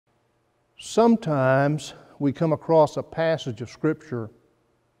Sometimes we come across a passage of Scripture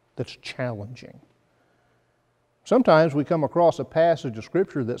that's challenging. Sometimes we come across a passage of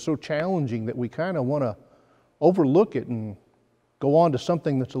Scripture that's so challenging that we kind of want to overlook it and go on to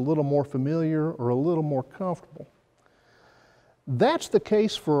something that's a little more familiar or a little more comfortable. That's the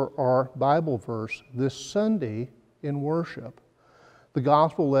case for our Bible verse this Sunday in worship. The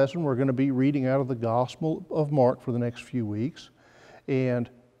gospel lesson, we're going to be reading out of the Gospel of Mark for the next few weeks. And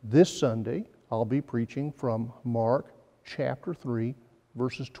this Sunday, I'll be preaching from Mark chapter 3,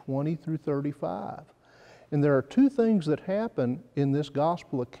 verses 20 through 35. And there are two things that happen in this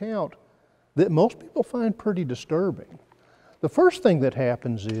gospel account that most people find pretty disturbing. The first thing that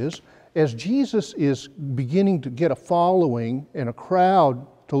happens is, as Jesus is beginning to get a following and a crowd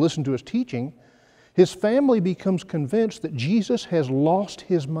to listen to his teaching, his family becomes convinced that Jesus has lost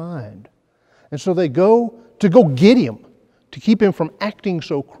his mind. And so they go get him, to keep him from acting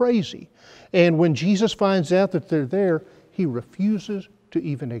so crazy. And when Jesus finds out that they're there, he refuses to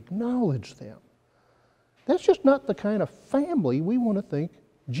even acknowledge them. That's just not the kind of family we want to think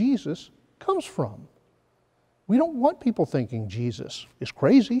Jesus comes from. We don't want people thinking Jesus is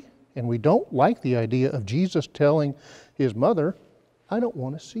crazy, and we don't like the idea of Jesus telling his mother, I don't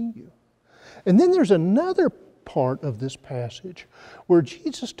want to see you. And then there's another part of this passage where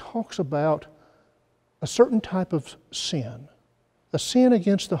Jesus talks about a certain type of sin, a sin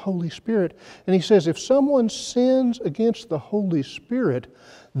against the Holy Spirit. And he says if someone sins against the Holy Spirit,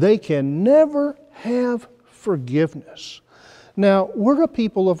 they can never have forgiveness. Now, we're a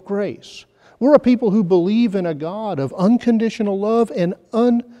people of grace. We're a people who believe in a God of unconditional love and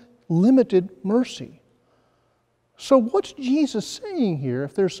unlimited mercy. So what's Jesus saying here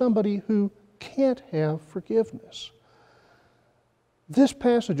if there's somebody who can't have forgiveness? This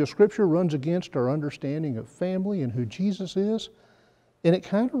passage of Scripture runs against our understanding of family and who Jesus is, and it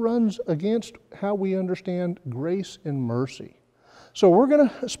kind of runs against how we understand grace and mercy. So we're going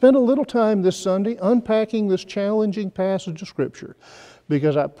to spend a little time this Sunday unpacking this challenging passage of Scripture,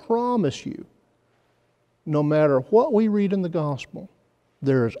 because I promise you, no matter what we read in the Gospel,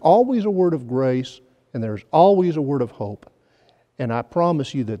 there is always a word of grace and there's always a word of hope. And I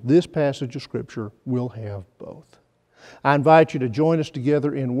promise you that this passage of Scripture will have both. I invite you to join us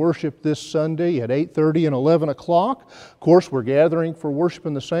together in worship this Sunday at 8:30 and 11 o'clock. Of course, we're gathering for worship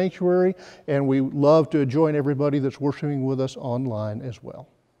in the sanctuary, and we love to join everybody that's worshiping with us online as well.